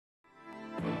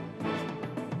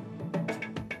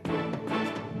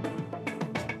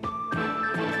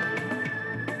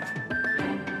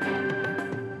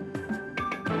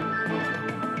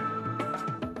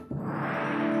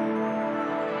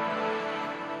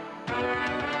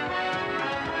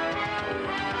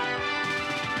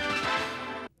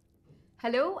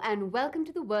Hello and welcome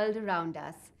to the world around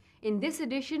us. In this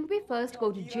edition, we first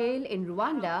go to jail in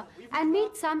Rwanda and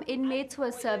meet some inmates who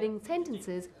are serving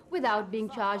sentences without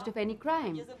being charged of any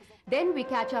crime. Then we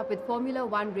catch up with Formula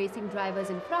One racing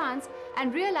drivers in France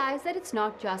and realize that it's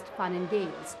not just fun and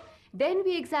games. Then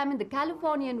we examine the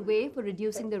Californian way for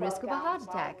reducing the risk of a heart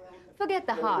attack. Forget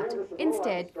the heart,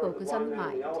 instead focus on the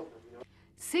mind.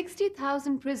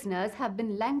 60,000 prisoners have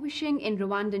been languishing in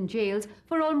Rwandan jails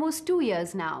for almost 2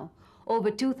 years now.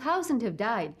 Over 2,000 have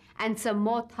died, and some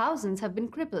more thousands have been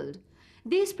crippled.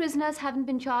 These prisoners haven't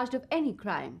been charged of any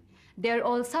crime. They're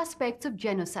all suspects of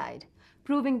genocide.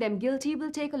 Proving them guilty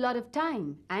will take a lot of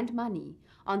time and money.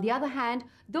 On the other hand,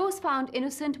 those found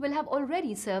innocent will have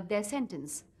already served their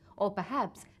sentence. Or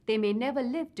perhaps they may never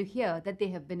live to hear that they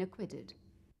have been acquitted.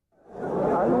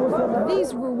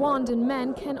 These Rwandan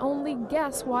men can only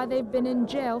guess why they've been in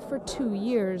jail for 2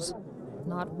 years.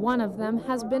 Not one of them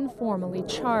has been formally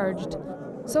charged.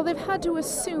 So they've had to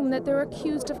assume that they're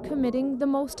accused of committing the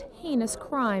most heinous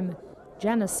crime,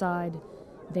 genocide.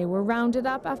 They were rounded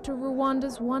up after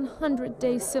Rwanda's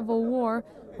 100-day civil war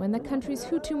when the country's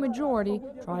Hutu majority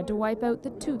tried to wipe out the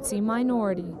Tutsi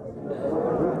minority.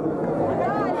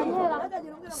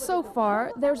 So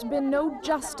far, there's been no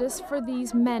justice for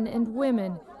these men and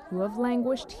women who have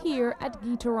languished here at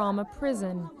Gitarama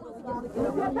prison.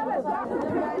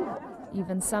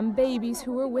 Even some babies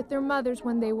who were with their mothers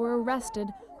when they were arrested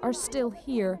are still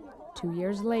here 2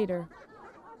 years later.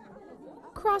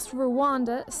 Across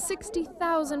Rwanda,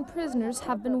 60,000 prisoners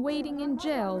have been waiting in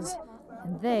jails,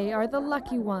 and they are the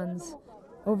lucky ones.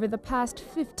 Over the past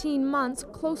 15 months,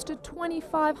 close to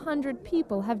 2,500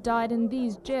 people have died in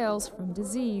these jails from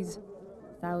disease.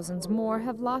 Thousands more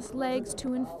have lost legs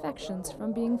to infections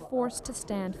from being forced to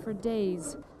stand for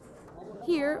days.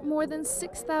 Here, more than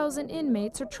 6,000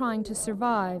 inmates are trying to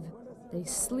survive. They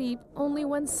sleep only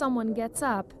when someone gets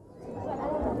up.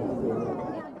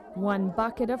 One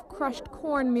bucket of crushed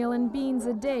cornmeal and beans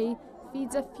a day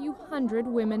feeds a few hundred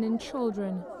women and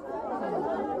children.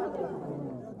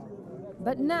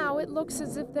 But now it looks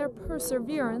as if their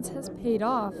perseverance has paid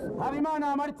off.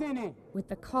 With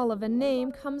the call of a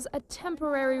name comes a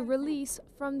temporary release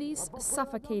from these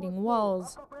suffocating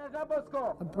walls.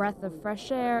 A breath of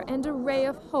fresh air and a ray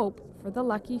of hope for the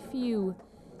lucky few.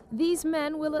 These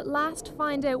men will at last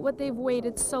find out what they've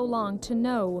waited so long to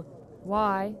know,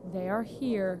 why they are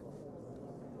here.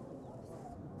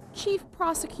 Chief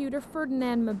Prosecutor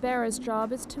Ferdinand Mabera's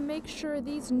job is to make sure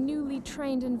these newly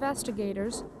trained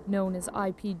investigators, known as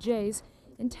IPJs,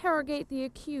 interrogate the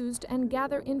accused and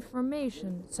gather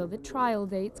information so that trial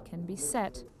dates can be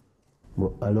set.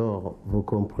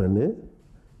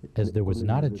 As there was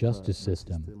not a justice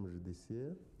system,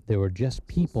 there were just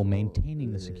people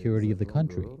maintaining the security of the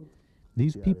country.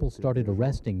 These people started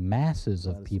arresting masses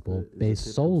of people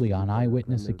based solely on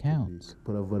eyewitness accounts.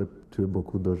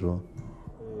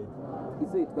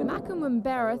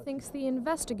 Mabera thinks the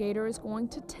investigator is going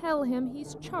to tell him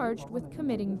he's charged with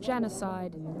committing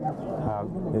genocide.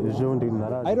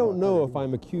 I don't know if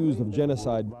I'm accused of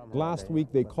genocide. Last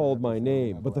week they called my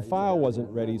name, but the file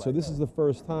wasn't ready, so this is the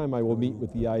first time I will meet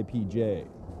with the IPJ.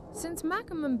 Since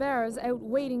Mabera is out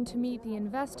waiting to meet the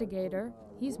investigator,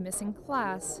 he's missing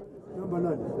class.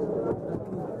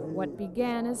 What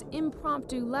began as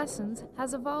impromptu lessons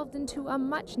has evolved into a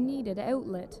much-needed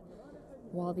outlet.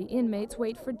 While the inmates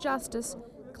wait for justice,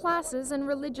 classes and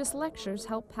religious lectures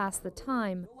help pass the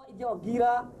time. 2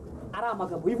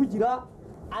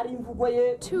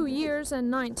 years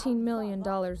and $19 million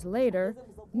later,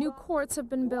 new courts have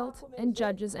been built and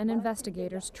judges and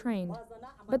investigators trained.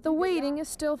 But the waiting is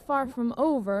still far from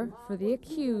over for the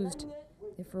accused.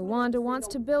 If Rwanda wants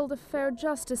to build a fair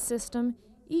justice system,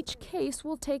 each case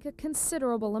will take a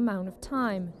considerable amount of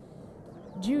time.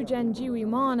 Jujen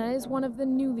Jiwimana is one of the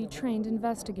newly trained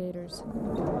investigators.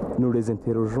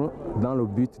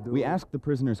 We asked the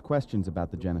prisoners questions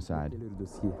about the genocide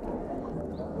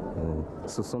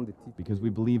because we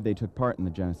believe they took part in the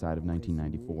genocide of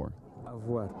 1994.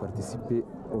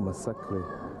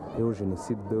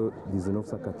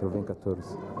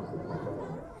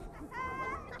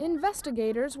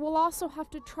 Investigators will also have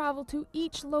to travel to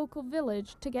each local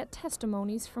village to get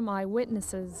testimonies from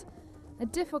eyewitnesses. A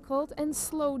difficult and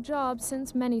slow job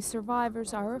since many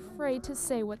survivors are afraid to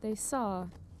say what they saw.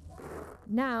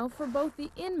 Now, for both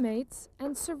the inmates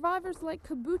and survivors like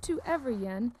Kabutu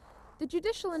Everyen, the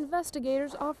judicial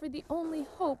investigators offer the only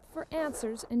hope for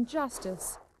answers and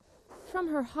justice. From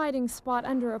her hiding spot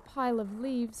under a pile of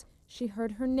leaves, she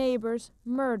heard her neighbors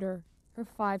murder her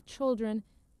 5 children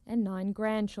and 9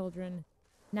 grandchildren.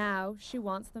 Now she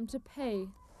wants them to pay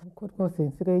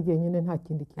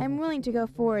I'm willing to go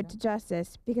forward to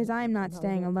justice because I am not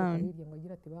staying alone.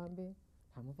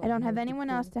 I don't have anyone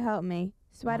else to help me,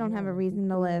 so I don't have a reason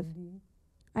to live.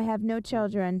 I have no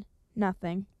children,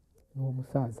 nothing.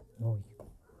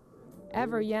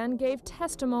 Everyan gave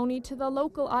testimony to the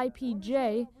local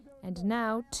IPJ, and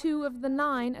now 2 of the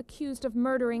 9 accused of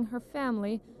murdering her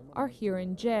family are here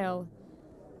in jail.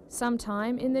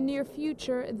 Sometime in the near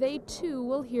future, they too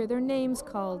will hear their names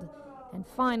called and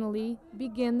finally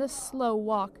begin the slow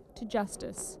walk to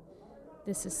justice.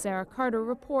 This is Sarah Carter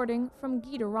reporting from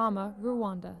Gitarama,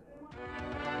 Rwanda.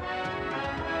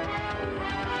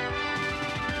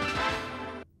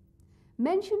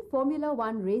 Mention Formula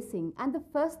One racing and the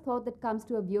first thought that comes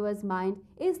to a viewer's mind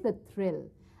is the thrill,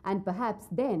 and perhaps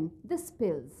then the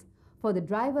spills. For the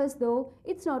drivers though,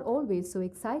 it's not always so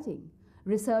exciting.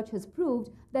 Research has proved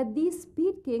that these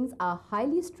speed kings are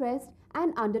highly stressed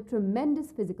and under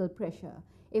tremendous physical pressure.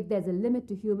 If there's a limit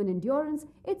to human endurance,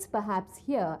 it's perhaps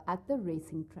here at the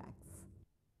racing tracks.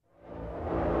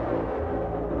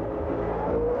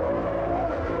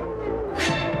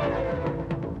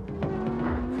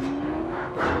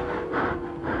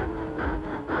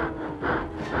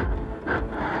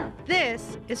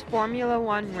 This is Formula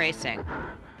One racing.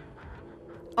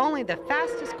 Only the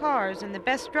fastest cars and the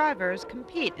best drivers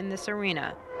compete in this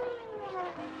arena.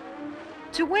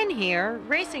 To win here,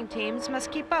 racing teams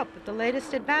must keep up with the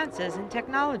latest advances in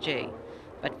technology.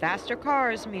 But faster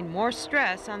cars mean more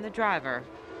stress on the driver.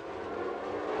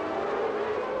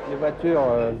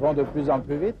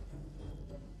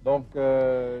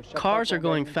 Cars are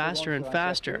going faster and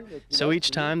faster, so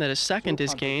each time that a second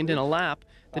is gained in a lap,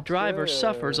 the driver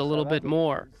suffers a little bit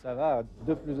more.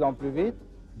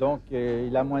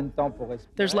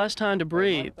 There's less time to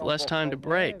breathe, less time to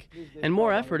brake, and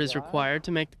more effort is required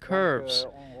to make the curves.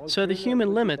 So the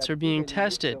human limits are being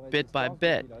tested bit by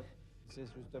bit.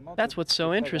 That's what's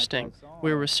so interesting.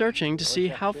 We're researching to see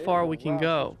how far we can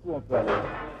go.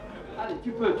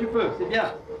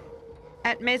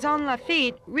 At Maison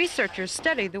Lafitte, researchers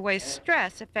study the way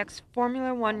stress affects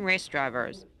Formula One race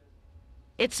drivers.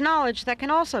 It's knowledge that can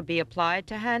also be applied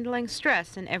to handling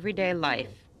stress in everyday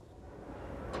life.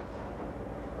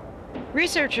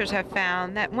 Researchers have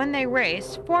found that when they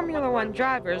race, Formula One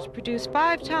drivers produce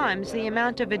 5 times the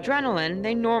amount of adrenaline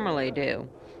they normally do.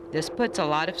 This puts a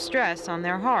lot of stress on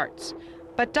their hearts.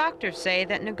 But doctors say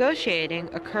that negotiating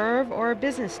a curve or a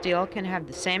business deal can have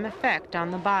the same effect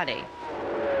on the body.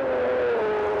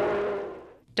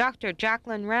 Dr.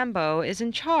 Jacqueline Rambeau is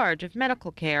in charge of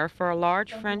medical care for a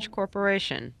large French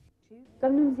corporation.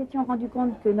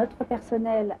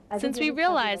 Since we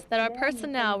realized that our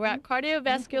personnel were at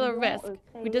cardiovascular risk,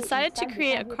 we decided to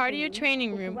create a cardio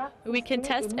training room where we can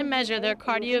test and measure their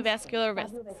cardiovascular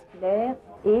risks.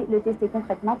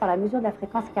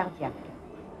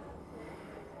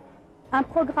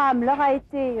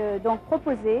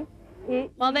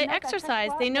 While they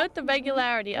exercise, they note the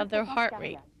regularity of their heart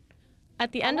rate.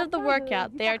 At the end of the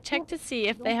workout, they are checked to see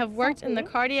if they have worked in the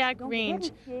cardiac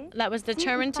range that was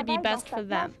determined to be best for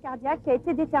them.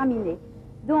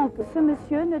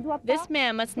 This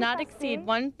man must not exceed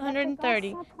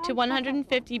 130 to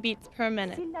 150 beats per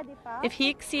minute. If he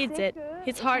exceeds it,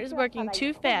 his heart is working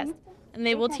too fast, and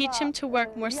they will teach him to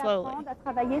work more slowly.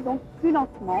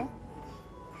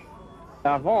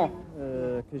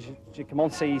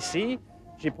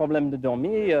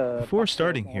 Before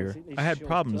starting here, I had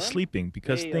problems sleeping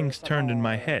because things turned in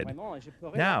my head.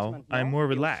 Now, I'm more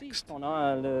relaxed. In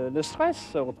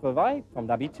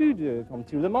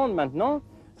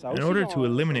order to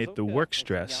eliminate the work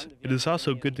stress, it is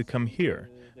also good to come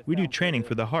here. We do training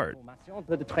for the heart.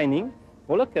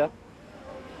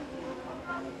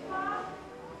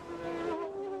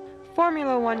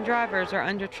 Formula One drivers are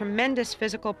under tremendous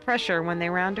physical pressure when they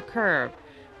round a curve.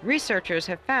 Researchers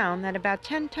have found that about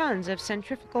 10 tons of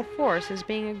centrifugal force is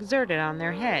being exerted on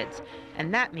their heads,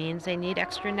 and that means they need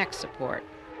extra neck support.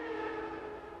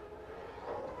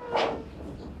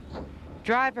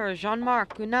 Driver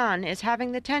Jean-Marc Gunan is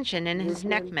having the tension in his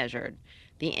neck measured.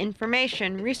 The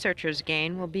information researchers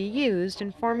gain will be used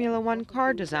in Formula One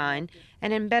car design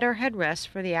and in better headrests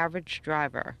for the average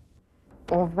driver.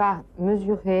 On va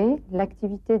mesurer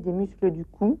l'activité des muscles du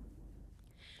cou.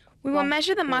 We will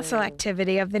measure the muscle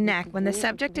activity of the neck when the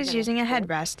subject is using a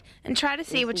headrest and try to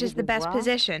see which is the best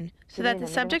position so that the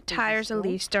subject tires a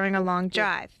leash during a long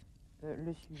drive.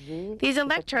 These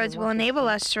electrodes will enable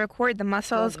us to record the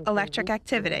muscle's electric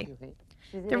activity.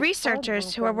 The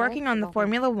researchers who are working on the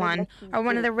Formula One are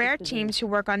one of the rare teams who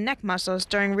work on neck muscles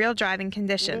during real driving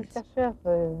conditions.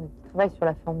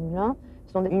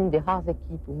 Sont une des rares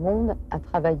équipes au monde à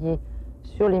travailler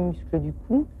sur les muscles du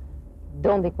cou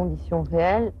dans des conditions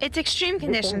réelles. It's extreme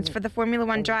conditions for the Formula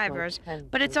One drivers,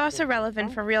 but it's also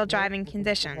relevant for real driving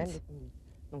conditions.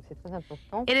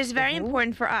 It is very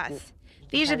important for us.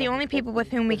 These are the only people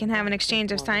with whom we can have an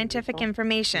exchange of scientific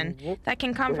information that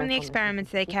can come from the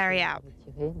experiments they carry out.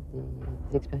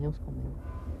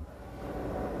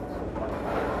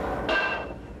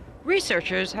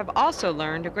 Researchers have also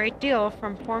learned a great deal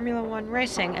from Formula One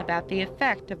racing about the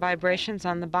effect of vibrations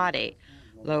on the body.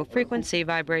 Low-frequency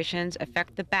vibrations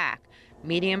affect the back,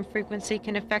 medium frequency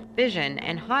can affect vision,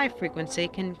 and high frequency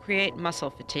can create muscle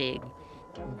fatigue.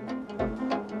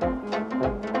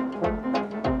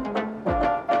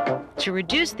 To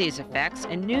reduce these effects,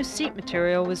 a new seat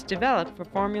material was developed for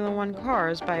Formula One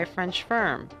cars by a French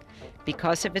firm.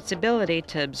 Because of its ability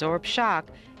to absorb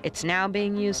shock, it's now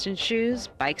being used in shoes,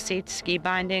 bike seats, ski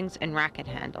bindings, and racket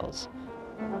handles.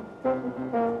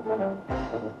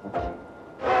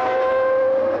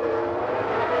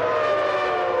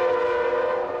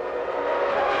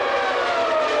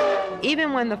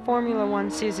 Even when the Formula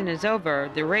One season is over,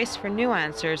 the race for new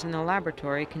answers in the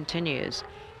laboratory continues.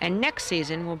 And next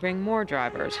season will bring more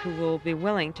drivers who will be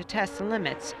willing to test the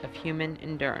limits of human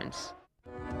endurance.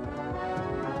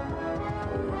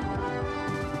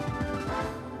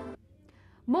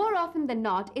 More often than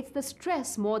not, it's the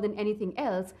stress more than anything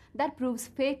else that proves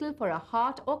fatal for a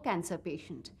heart or cancer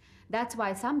patient. That's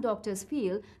why some doctors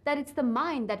feel that it's the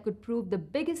mind that could prove the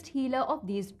biggest healer of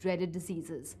these dreaded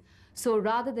diseases. So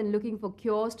rather than looking for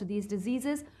cures to these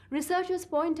diseases, researchers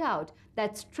point out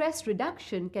that stress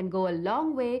reduction can go a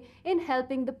long way in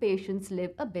helping the patients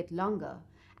live a bit longer.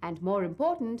 And more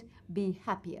important, be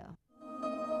happier.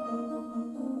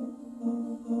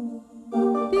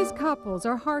 These couples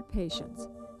are heart patients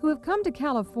who have come to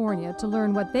California to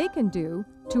learn what they can do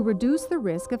to reduce the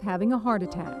risk of having a heart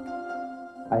attack.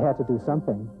 I had to do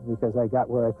something because I got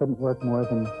where I couldn't work more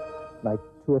than like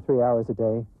 2 or 3 hours a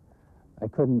day. I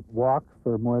couldn't walk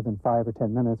for more than 5 or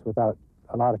 10 minutes without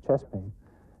a lot of chest pain.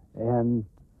 And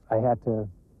I had to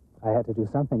do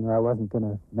something or I wasn't going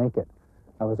to make it.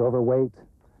 I was overweight.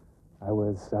 I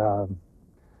was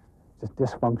just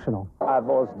dysfunctional. I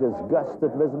was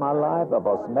disgusted with my life. I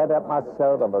was mad at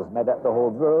myself. I was mad at the whole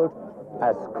world.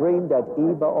 I screamed at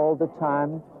Eva all the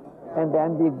time. And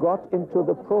then we got into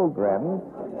the program.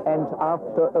 And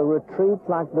after a retreat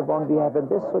like the one we have in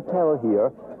this hotel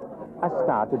here, I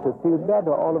started to feel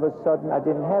better. All of a sudden, I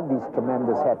didn't have these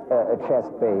tremendous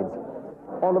chest pains.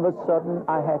 All of a sudden,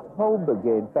 I had hope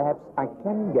again. Perhaps I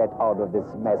can get out of this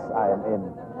mess I am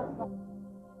in.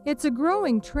 It's a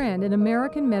growing trend in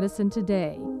American medicine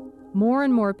today. More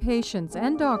and more patients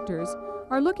and doctors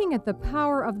are looking at the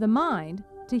power of the mind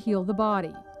to heal the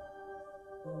body.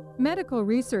 Medical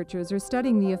researchers are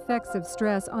studying the effects of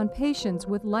stress on patients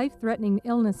with life-threatening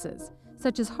illnesses,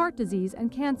 such as heart disease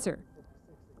and cancer.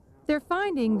 They're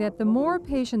finding that the more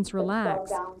patients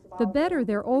relax, the better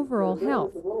their overall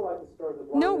health.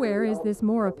 Nowhere is this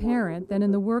more apparent than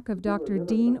in the work of Dr.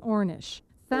 Dean Ornish,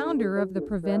 founder of the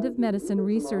Preventive Medicine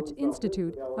Research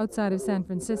Institute outside of San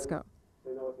Francisco.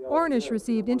 Ornish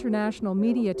received international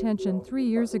media attention 3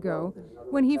 years ago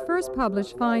when he first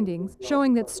published findings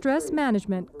showing that stress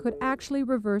management could actually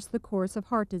reverse the course of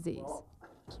heart disease.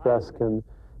 Stress can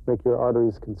make your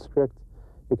arteries constrict.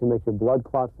 It can make your blood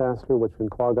clot faster, which can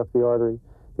clog up the artery.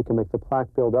 It can make the plaque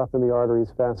build up in the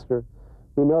arteries faster.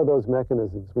 We know those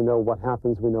mechanisms. We know what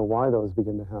happens. We know why those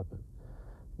begin to happen.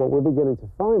 What we're beginning to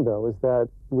find, though, is that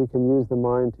we can use the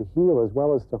mind to heal as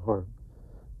well as to harm.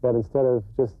 That instead of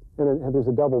just, and there's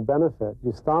a double benefit.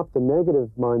 You stop the negative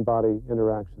mind-body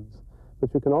interactions,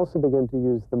 but you can also begin to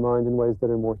use the mind in ways that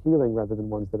are more healing rather than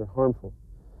ones that are harmful.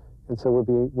 And so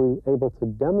we're able to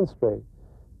demonstrate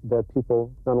that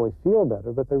people not only feel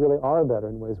better, but they really are better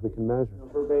in ways we can measure.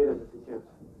 Verbatim, if you can.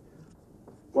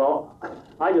 Well,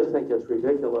 I just think it's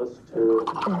ridiculous to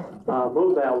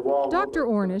move that wall. Dr.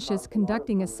 Ornish is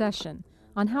conducting a session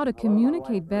on how to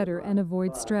communicate better and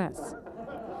avoid stress.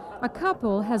 A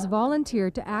couple has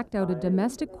volunteered to act out a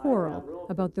domestic quarrel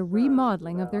about the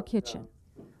remodeling of their kitchen.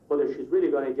 Whether she's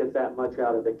really going to get that much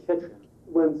out of the kitchen.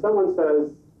 When someone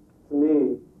says to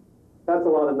me, that's a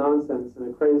lot of nonsense and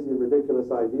a crazy and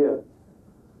ridiculous idea,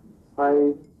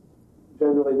 I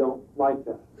generally don't like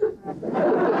that.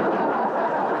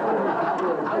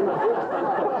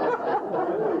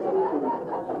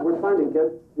 We're trying to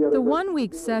get the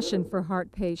one-week session for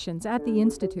heart patients at the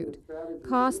Institute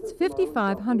costs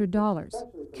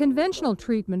 $5,500. Conventional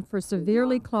treatment for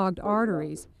severely clogged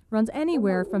arteries runs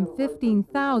anywhere from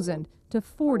 $15,000 to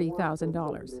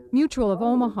 $40,000. Mutual of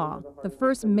Omaha, the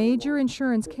first major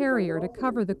insurance carrier to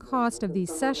cover the cost of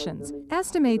these sessions,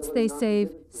 estimates they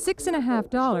save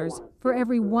 $6.50 for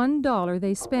every $1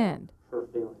 they spend. Her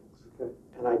feelings, okay?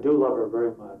 And I do love her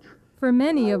very much. For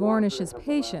many of Ornish's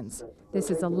patients,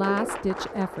 this is a last-ditch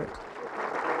effort.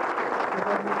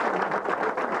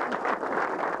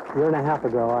 A year and a half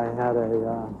ago, I had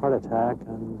a heart attack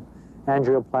and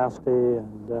angioplasty,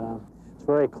 and it's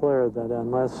very clear that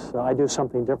unless I do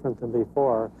something different than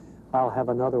before, I'll have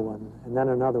another one, and then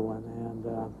another one. And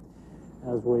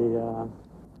as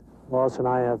Lois and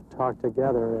I have talked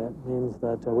together, it means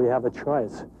that we have a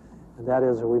choice, and that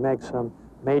is we make some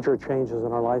major changes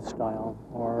in our lifestyle,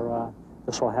 or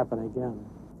this will happen again.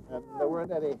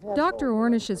 Dr.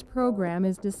 Ornish's program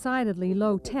is decidedly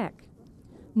low-tech.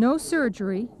 No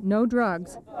surgery, no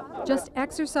drugs, just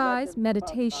exercise,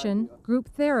 meditation, group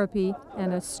therapy,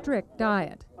 and a strict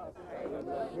diet.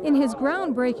 In his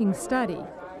groundbreaking study,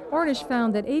 Ornish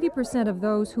found that 80% of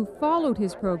those who followed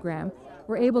his program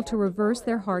were able to reverse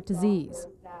their heart disease.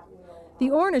 The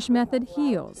Ornish method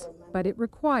heals, but it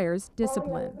requires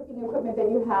discipline. The equipment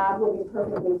that you have will be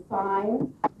perfectly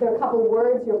fine. There are a couple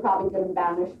words you're probably going to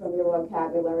banish from your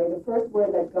vocabulary. The first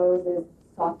word that goes is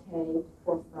saute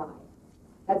or fry.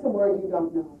 That's a word you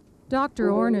don't know. Dr.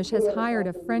 Ornish has hired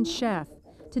a French chef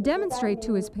to demonstrate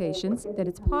to his patients that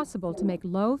it's possible to make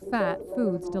low-fat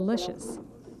foods delicious.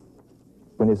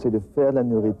 We're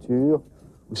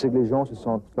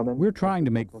trying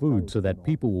to make food so that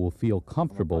people will feel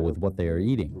comfortable with what they are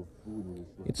eating.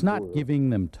 It's not giving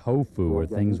them tofu or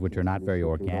things which are not very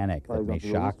organic that may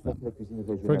shock them.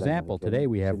 For example, today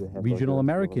we have regional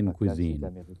American cuisine.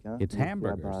 It's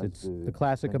hamburgers. It's the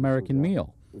classic American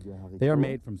meal. They are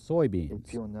made from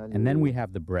soybeans. And then we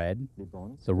have the bread.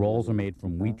 The rolls are made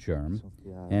from wheat germ.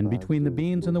 And between the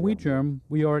beans and the wheat germ,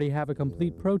 we already have a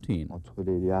complete protein.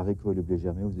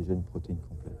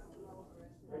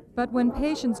 But when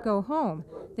patients go home,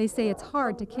 they say it's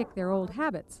hard to kick their old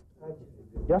habits.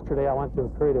 Yesterday I went through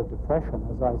a period of depression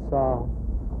as I saw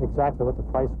exactly what the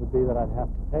price would be that I'd have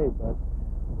to pay, but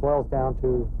it boils down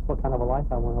to what kind of a life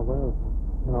I want to live,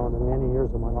 you know, in the many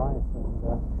years of my life,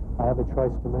 and I have a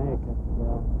choice to make.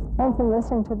 And from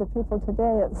listening to the people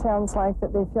today, it sounds like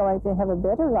that they feel like they have a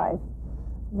better life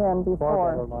than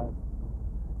before. Far better life.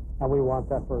 And we want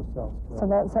that for ourselves, too. So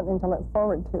that's something to look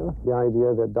forward to. The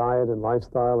idea that diet and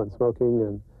lifestyle and smoking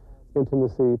and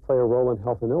intimacy play a role in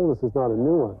health and illness is not a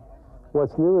new one.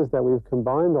 What's new is that we've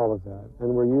combined all of that,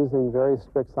 and we're using very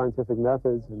strict scientific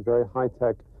methods and very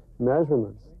high-tech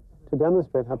measurements to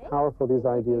demonstrate how powerful these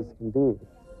ideas can be.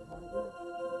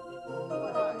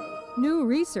 New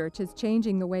research is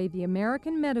changing the way the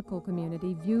American medical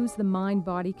community views the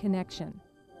mind-body connection.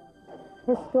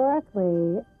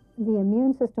 Historically, the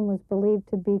immune system was believed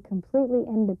to be completely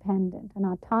independent, an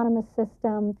autonomous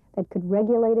system that could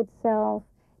regulate itself,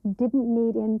 didn't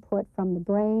need input from the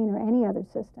brain or any other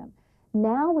system.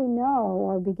 Now we know,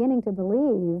 or beginning to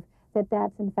believe, that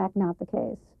that's in fact not the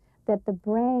case, that the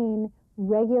brain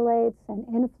regulates and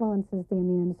influences the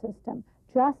immune system,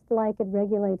 just like it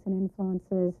regulates and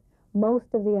influences most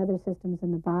of the other systems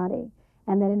in the body,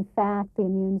 and that in fact the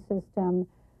immune system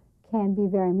can be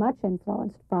very much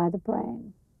influenced by the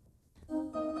brain.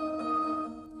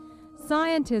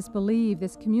 Scientists believe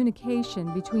this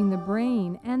communication between the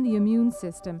brain and the immune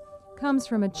system comes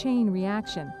from a chain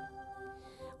reaction.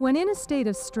 When in a state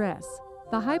of stress,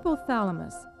 the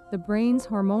hypothalamus, the brain's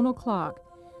hormonal clock,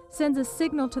 sends a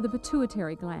signal to the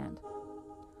pituitary gland.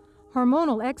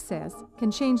 Hormonal excess can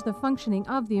change the functioning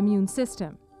of the immune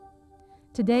system.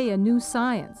 Today, a new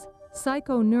science,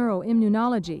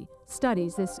 psychoneuroimmunology,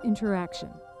 studies this interaction.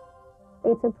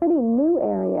 It's a pretty new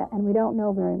area, and we don't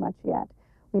know very much yet.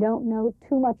 We don't know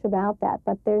too much about that,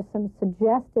 but there's some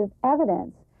suggestive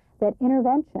evidence that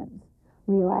interventions,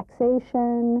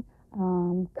 relaxation,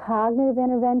 cognitive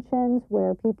interventions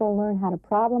where people learn how to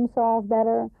problem solve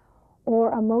better,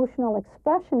 or emotional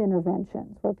expression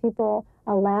interventions where people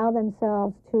allow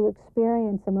themselves to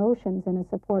experience emotions in a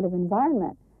supportive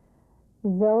environment.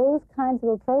 Those kinds of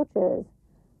approaches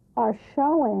are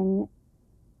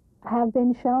have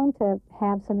been shown to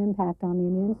have some impact on the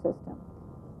immune system.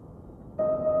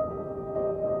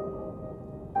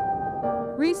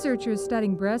 Researchers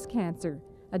studying breast cancer,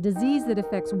 a disease that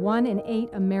affects 1 in 8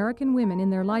 American women in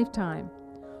their lifetime,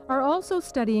 are also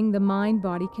studying the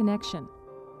mind-body connection.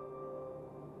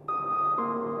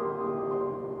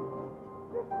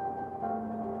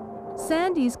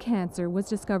 Sandy's cancer was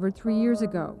discovered 3 years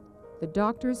ago. The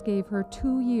doctors gave her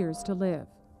 2 years to live.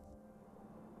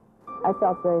 I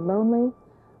felt very lonely.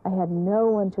 I had no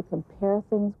one to compare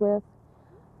things with.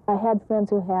 I had friends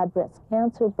who had breast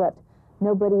cancer, but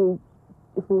nobody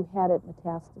who had it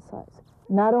metastasized.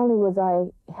 Not only was I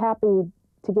happy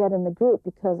to get in the group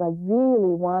because I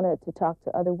really wanted to talk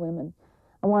to other women.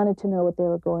 I wanted to know what they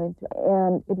were going through,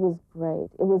 and it was great.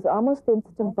 It was almost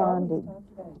instant bonding.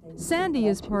 Sandy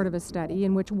is part of a study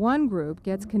in which one group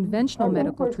gets conventional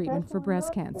medical treatment for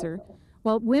breast cancer,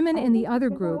 while women in the other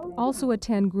group also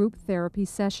attend group therapy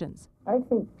sessions. I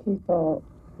think people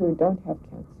who don't have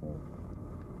cancer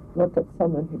look at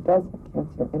someone who does have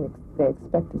cancer and they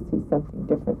expect to see something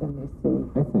different than they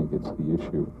see. I think it's the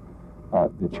issue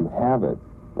that you have it,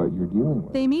 but you're dealing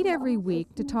with it. They meet every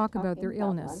week to talk about their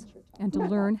illness and to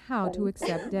learn how to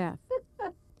accept death.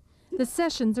 The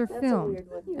sessions are filmed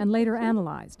and later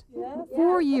analyzed.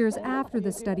 4 years after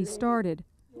the study started,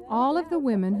 all of the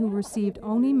women who received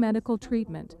only medical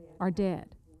treatment are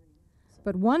dead.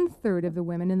 But 1/3 of the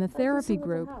women in the therapy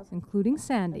group, including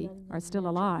Sandy, are still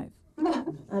alive.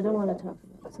 I don't want to talk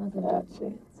about it. It's not going to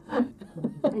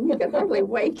touch. And you can hardly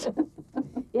wait.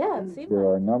 Yeah, there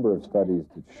are a number of studies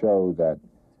that show that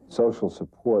social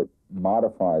support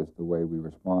modifies the way we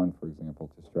respond, for example,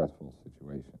 to stressful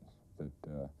situations.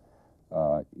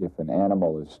 That if an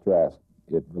animal is stressed,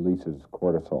 it releases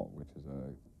cortisol, which is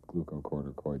a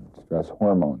glucocorticoid stress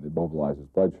hormone that mobilizes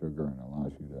blood sugar and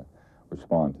allows you to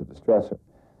respond to the stressor.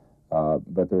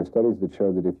 But there are studies that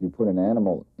show that if you put an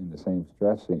animal in the same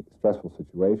stressful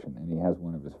situation and he has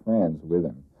one of his friends with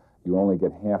him, you only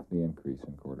get half the increase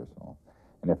in cortisol.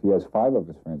 And if he has 5 of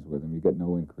his friends with him, you get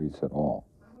no increase at all.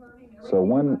 So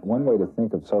one way to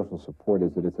think of social support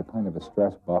is that it's a kind of a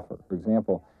stress buffer. For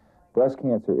example, breast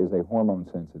cancer is a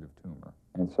hormone-sensitive tumor.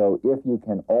 And so if you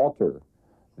can alter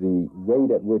the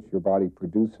rate at which your body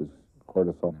produces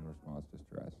cortisol in response to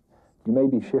stress, you may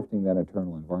be shifting that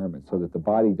internal environment so that the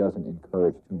body doesn't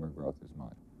encourage tumor growth as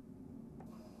much.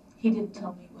 He didn't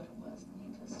tell me what it was, and he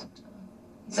just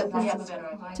he said, I have a better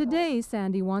idea. Today,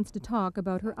 Sandy wants to talk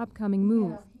about her upcoming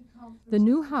move. The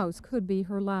new house could be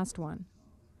her last one.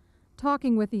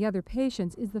 Talking with the other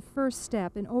patients is the first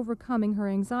step in overcoming her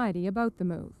anxiety about the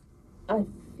move. I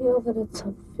feel that it's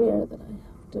unfair that I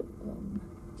have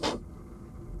to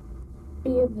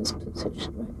be in this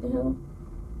position right now.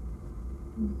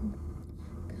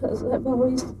 Because I've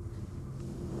always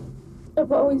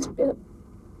been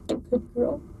a good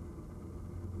girl.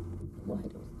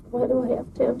 Why do I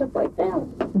have to end up like that?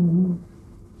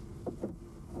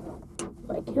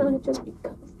 Why can't I just be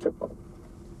comfortable?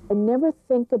 I never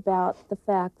think about the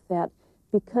fact that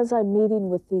because I'm meeting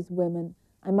with these women,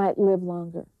 I might live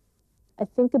longer. I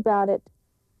think about it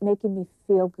making me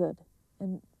feel good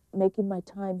and making my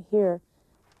time here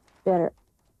better.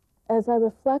 As I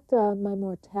reflect on my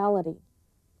mortality,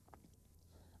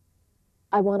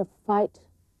 I want to fight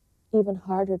even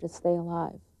harder to stay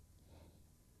alive.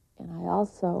 And I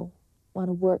also want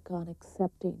to work on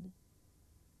accepting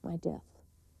my death.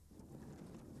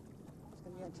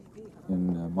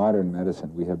 In modern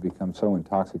medicine, we have become so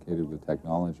intoxicated with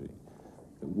technology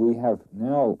that we have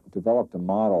now developed a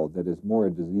model that is more a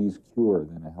disease cure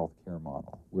than a healthcare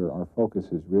model, where our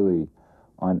focus is really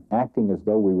on acting as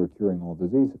though we were curing all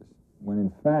diseases, when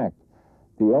in fact,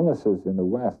 the illnesses in the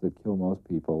West that kill most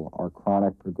people are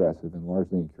chronic, progressive, and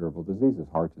largely incurable diseases,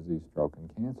 heart disease, stroke,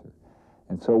 and cancer.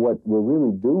 And so what we're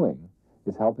really doing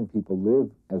is helping people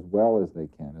live as well as they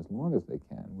can, as long as they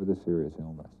can, with a serious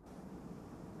illness.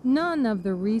 None of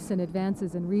the recent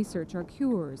advances in research are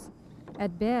cures.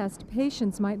 At best,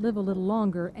 patients might live a little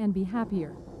longer and be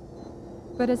happier.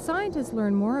 But as scientists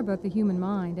learn more about the human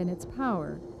mind and its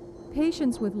power,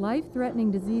 patients with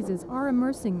life-threatening diseases are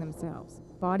immersing themselves,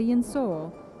 body and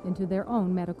soul, into their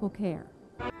own medical care.